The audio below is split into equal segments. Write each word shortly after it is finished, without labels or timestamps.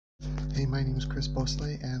Hey, my name is Chris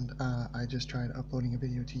Bosley, and I just tried uploading a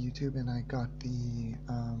video to YouTube, and I got the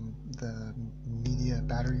media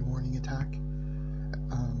battery warning attack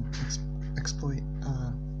exploit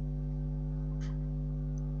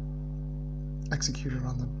executed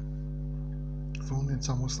on the phone. It's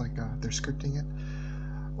almost like they're scripting it,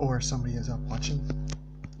 or somebody is up watching.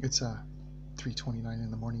 It's 3:29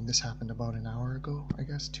 in the morning. This happened about an hour ago, I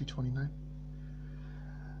guess, 2:29.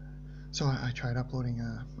 So I tried uploading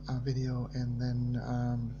a video, and then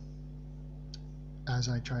as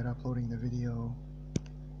I tried uploading the video,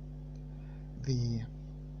 okay,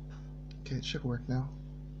 it should work now.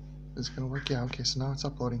 Is it gonna work? Yeah, okay, so now it's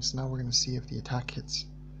uploading. So now we're gonna see if the attack hits.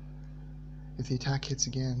 If the attack hits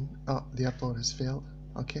again, oh, the upload has failed.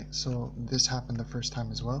 Okay, so this happened the first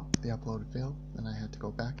time as well. The upload failed, and I had to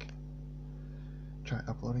go back, try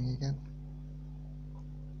uploading again.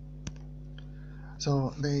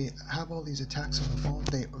 So they have all these attacks on the phone.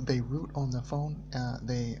 They root on the phone.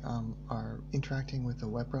 They are interacting with the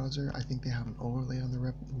web browser. I think they have an overlay on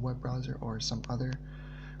the web browser or some other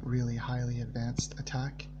really highly advanced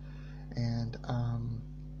attack. And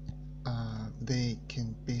they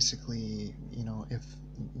can basically, if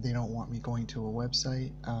they don't want me going to a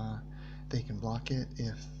website, they can block it.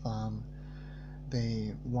 If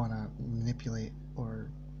they want to manipulate,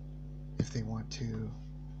 or if they want to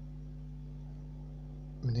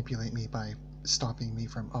manipulate me by stopping me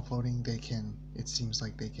from uploading, they can. It seems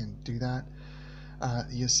like they can do that.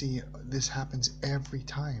 You see, this happens every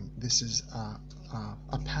time. This is a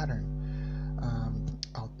pattern.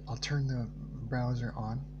 I'll turn the browser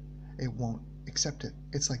on. It won't accept it.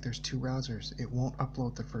 It's like there's two browsers. It won't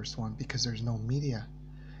upload the first one because there's no media.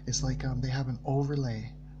 It's like they have an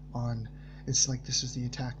overlay on. It's like this is the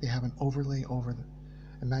attack. They have an overlay over the.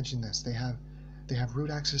 Imagine this. They have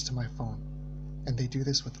root access to my phone. And they do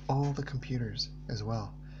this with all the computers as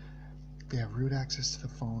well. They have root access to the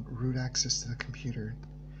phone, root access to the computer,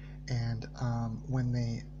 and when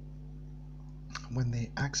they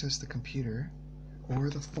access the computer or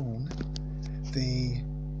the phone, they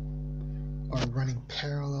are running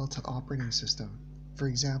parallel to the operating system. For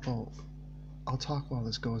example, I'll talk while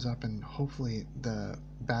this goes up, and hopefully the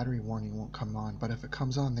battery warning won't come on, but if it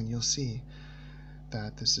comes on, then you'll see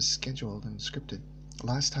that this is scheduled and scripted.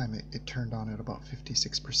 Last time it turned on at about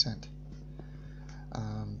 56%.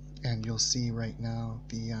 And you'll see right now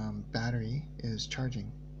the battery is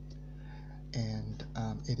charging. And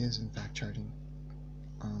it is in fact charging.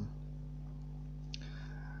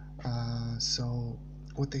 So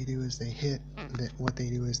what they do is they hit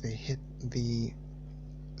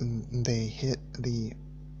the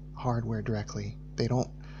hardware directly.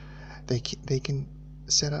 They can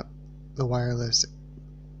set up the wireless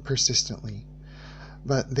persistently.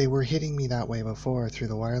 But they were hitting me that way before through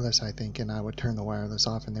the wireless, I think, and I would turn the wireless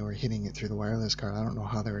off and they were hitting it through the wireless card. I don't know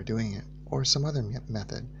how they were doing it, or some other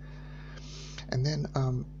method. And then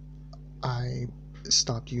I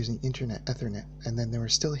stopped using internet, Ethernet, and then they were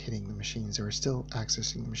still hitting the machines. They were still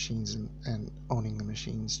accessing the machines and owning the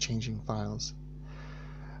machines, changing files,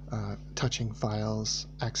 touching files,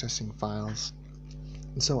 accessing files.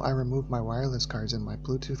 And so I removed my wireless cards and my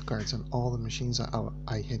Bluetooth cards on all the machines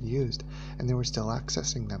I had used, and they were still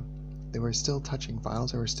accessing them. They were still touching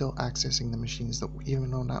files. They were still accessing the machines, that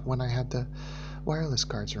even though not when I had the wireless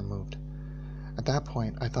cards removed. At that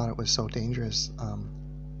point, I thought it was so dangerous.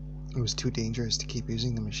 It was too dangerous to keep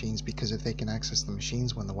using the machines, because if they can access the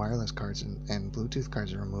machines when the wireless cards and Bluetooth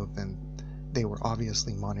cards are removed, then they were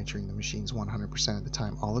obviously monitoring the machines 100% of the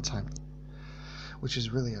time, all the time. Which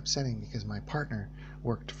is really upsetting, because my partner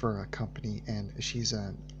worked for a company, and she's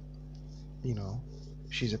a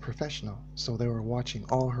professional, so they were watching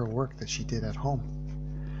all her work that she did at home,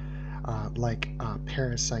 like a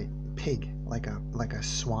parasite pig, like a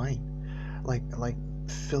swine, like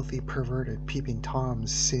filthy, perverted, peeping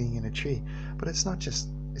toms sitting in a tree. But it's not just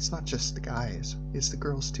the guys, it's the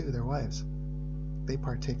girls too, their wives. They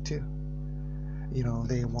partake too.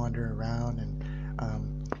 They wander around, and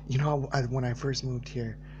when I first moved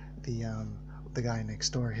here, the guy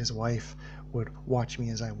next door, his wife would watch me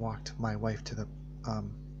as I walked my wife to the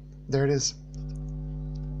there it is.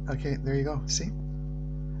 Okay, there you go. See?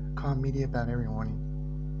 Media battery warning.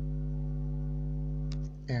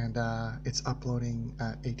 And it's uploading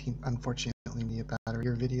at 18. Unfortunately, media battery.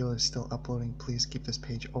 Your video is still uploading. Please keep this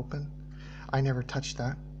page open. I never touched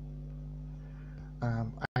that. I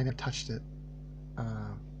never touched it.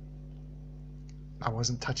 I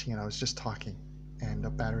wasn't touching it, I was just talking, and a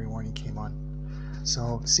battery warning came on.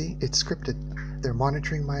 So see, it's scripted. They're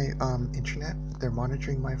monitoring my internet, they're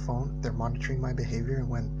monitoring my phone, they're monitoring my behavior, and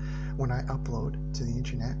when I upload to the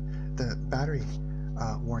internet, the battery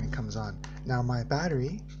warning comes on. Now my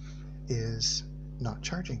battery is not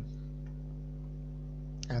charging,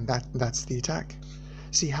 and that's the attack.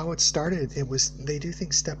 See how it started? They do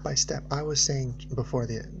things step by step. I was saying before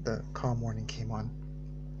the calm warning came on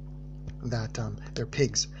that they're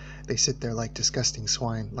pigs. They sit there like disgusting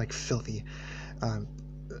swine, like filthy. Um,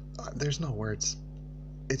 there's no words.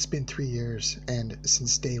 It's been 3 years, and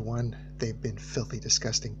since day one, they've been filthy,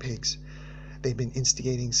 disgusting pigs. They've been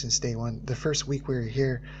instigating since day one. The first week we were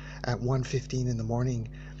here at 1:15 in the morning,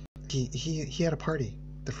 he had a party.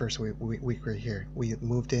 The first week we were here, we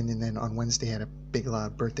moved in, and then on Wednesday had a big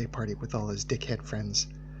loud birthday party with all his dickhead friends.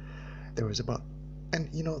 There was about,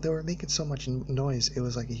 and they were making so much noise. It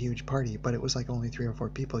was like a huge party, but it was like only 3 or 4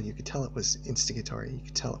 people. You could tell it was instigatory. You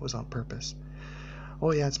could tell it was on purpose.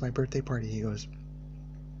 Oh yeah, it's my birthday party. He goes,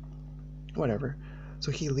 whatever.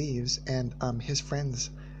 So he leaves, and his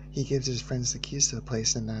friends, he gives his friends the keys to the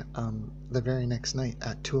place, and that the very next night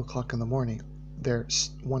at 2 o'clock in the morning, they're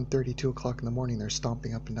 1:30, 2 o'clock in the morning, they're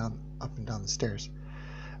stomping up and down the stairs,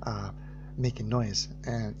 making noise.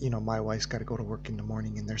 And my wife's got to go to work in the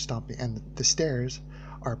morning, and they're stomping, and the stairs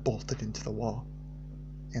are bolted into the wall,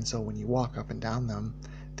 and so when you walk up and down them,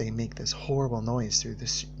 they make this horrible noise through the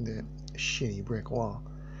shitty brick wall,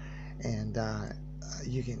 and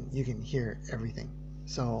you can hear everything.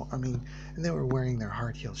 So and they were wearing their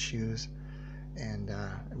hard-heeled shoes, and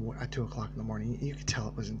at 2 o'clock in the morning, you could tell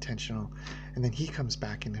it was intentional. And then he comes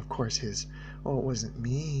back, and of course it wasn't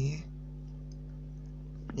me.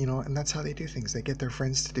 And that's how they do things. They get their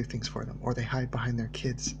friends to do things for them, or they hide behind their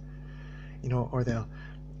kids, or they'll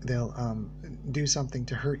do something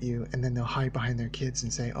to hurt you, and then they'll hide behind their kids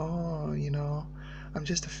and say, oh, I'm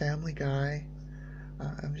just a family guy.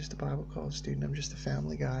 I'm just a Bible college student. I'm just a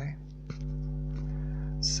family guy.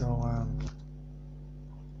 So,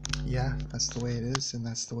 yeah, that's the way it is, and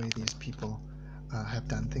that's the way these people have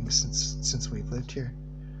done things since we've lived here.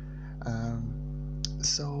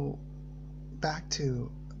 So, back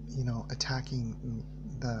to, attacking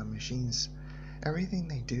the machines. Everything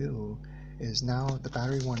they do is, now the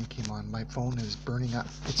battery warning came on, my phone is burning up.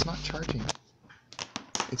 It's not charging.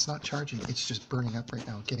 It's not charging. It's just burning up right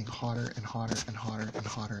now, getting hotter and hotter and hotter and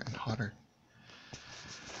hotter and hotter.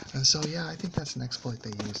 And so, yeah, I think that's an exploit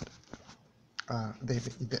they used.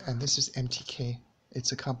 And this is MTK.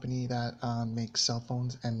 It's a company that makes cell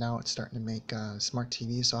phones, and now it's starting to make smart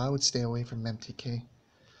TVs. So I would stay away from MTK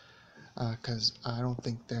because I don't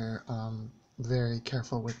think they're very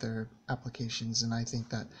careful with their applications. And I think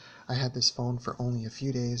that I had this phone for only a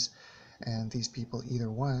few days, and these people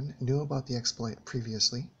either, one, knew about the exploit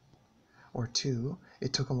previously, or two,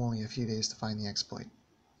 it took them only a few days to find the exploit.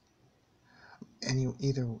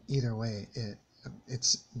 Either way,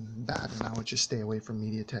 it's bad, and I would just stay away from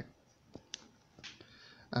MediaTek.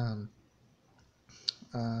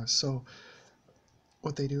 So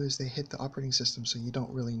what they do is they hit the operating system, so you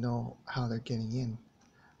don't really know how they're getting in.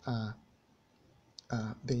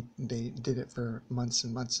 They did it for months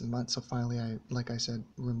and months and months. So finally, like I said,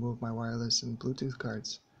 removed my wireless and Bluetooth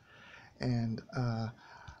cards, and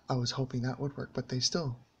I was hoping that would work, but they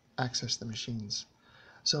still access the machines.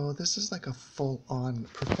 So this is like a full-on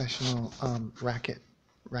professional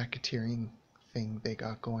racketeering thing they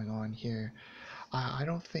got going on here. I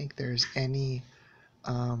don't think there's any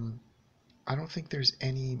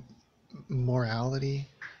morality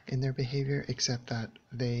in their behavior, except that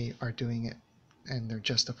they are doing it, and they're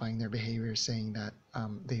justifying their behavior, saying that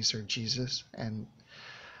they serve Jesus and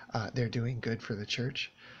they're doing good for the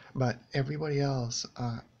church. But everybody else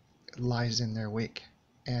lies in their wake.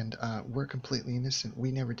 And we're completely innocent.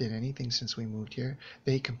 We never did anything since we moved here.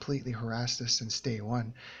 They completely harassed us since day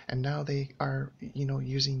one, and now they are,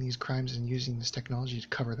 using these crimes and using this technology to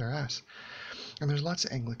cover their ass. And there's lots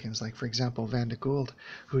of Anglicans, like for example Van de Gould,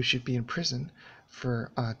 who should be in prison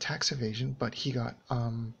for tax evasion, but he got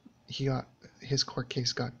his court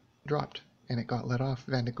case got dropped and it got let off.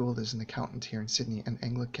 Van de Gould is an accountant here in Sydney, an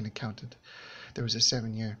Anglican accountant. There was a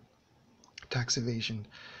 7-year tax evasion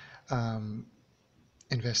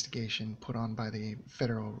investigation put on by the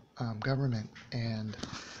federal government, and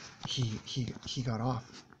he got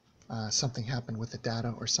off. Something happened with the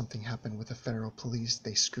data, or something happened with the federal police.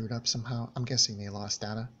 They screwed up somehow. I'm guessing they lost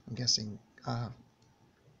data. I'm guessing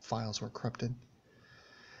files were corrupted.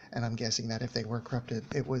 And I'm guessing that if they were corrupted,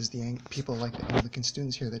 it was the people like the Anglican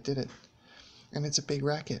students here that did it. And it's a big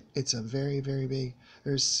racket. It's a very, very big.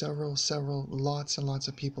 There's several, lots and lots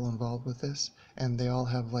of people involved with this, and they all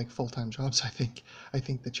have like full-time jobs. I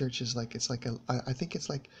think the church is like, I think it's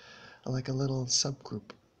like a little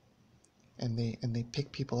subgroup, and they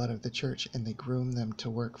pick people out of the church and they groom them to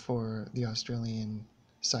work for the Australian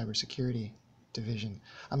cybersecurity division.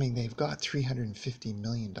 I mean, they've got $350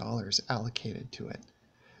 million allocated to it,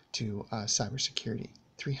 to cybersecurity.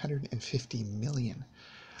 $350 million.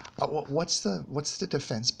 What's the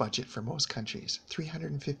defense budget for most countries?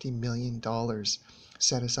 $350 million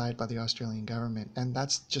set aside by the Australian government, and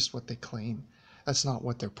that's just what they claim. That's not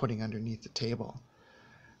what they're putting underneath the table.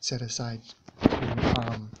 Set aside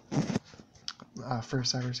for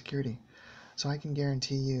cybersecurity. So I can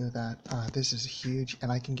guarantee you that this is huge,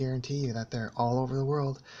 and I can guarantee you that they're all over the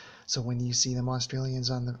world. So when you see them Australians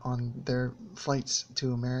on their flights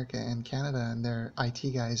to America and Canada, and their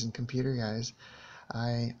IT guys and computer guys,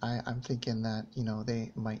 I'm thinking that, you know,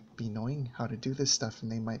 they might be knowing how to do this stuff,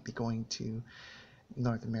 and they might be going to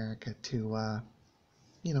North America to,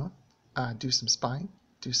 you know, do some spying,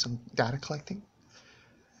 do some data collecting,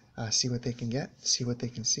 see what they can get, see what they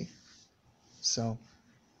can see. So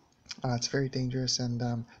it's very dangerous, and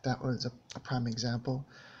that was a prime example.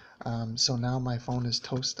 So now my phone is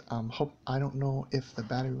toast. I don't know if the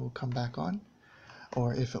battery will come back on,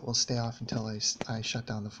 or if it will stay off until I shut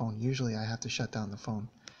down the phone. Usually I have to shut down the phone.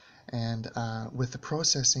 And with the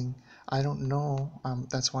processing, I don't know.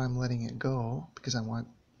 That's why I'm letting it go, because I want,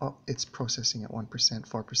 oh, it's processing at 1%,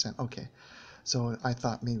 4%. Okay. So I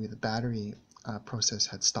thought maybe the battery process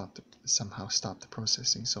had somehow stopped the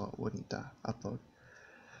processing, so it wouldn't upload.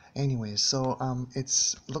 Anyways, so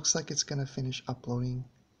looks like it's gonna finish uploading.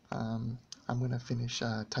 I'm gonna finish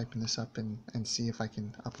typing this up and see if I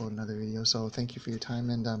can upload another video. So thank you for your time,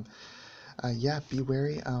 and yeah, be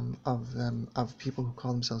wary of people who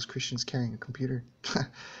call themselves Christians carrying a computer.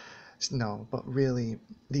 No, but really,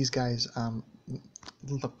 these guys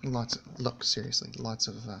look seriously. Lots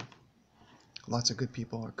of good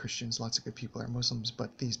people are Christians. Lots of good people are Muslims,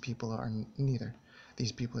 but these people are neither.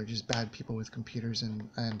 These people are just bad people with computers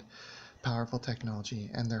and powerful technology,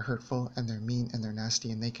 and they're hurtful, and they're mean, and they're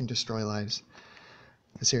nasty, and they can destroy lives.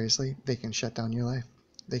 Seriously, they can shut down your life.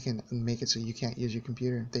 They can make it so you can't use your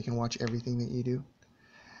computer. They can watch everything that you do,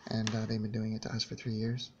 and they've been doing it to us for 3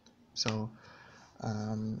 years. So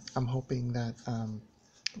I'm hoping that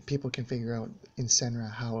people can figure out in Senra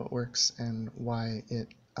how it works, and why it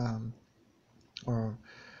or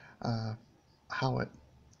how it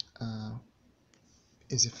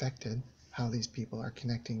is affected, how these people are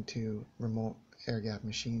connecting to remote air-gapped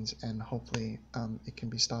machines, and hopefully it can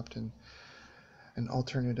be stopped, and an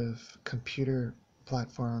alternative computer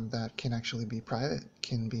platform that can actually be private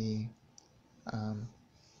can be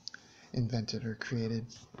invented or created.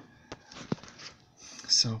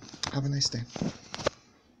 So have a nice day.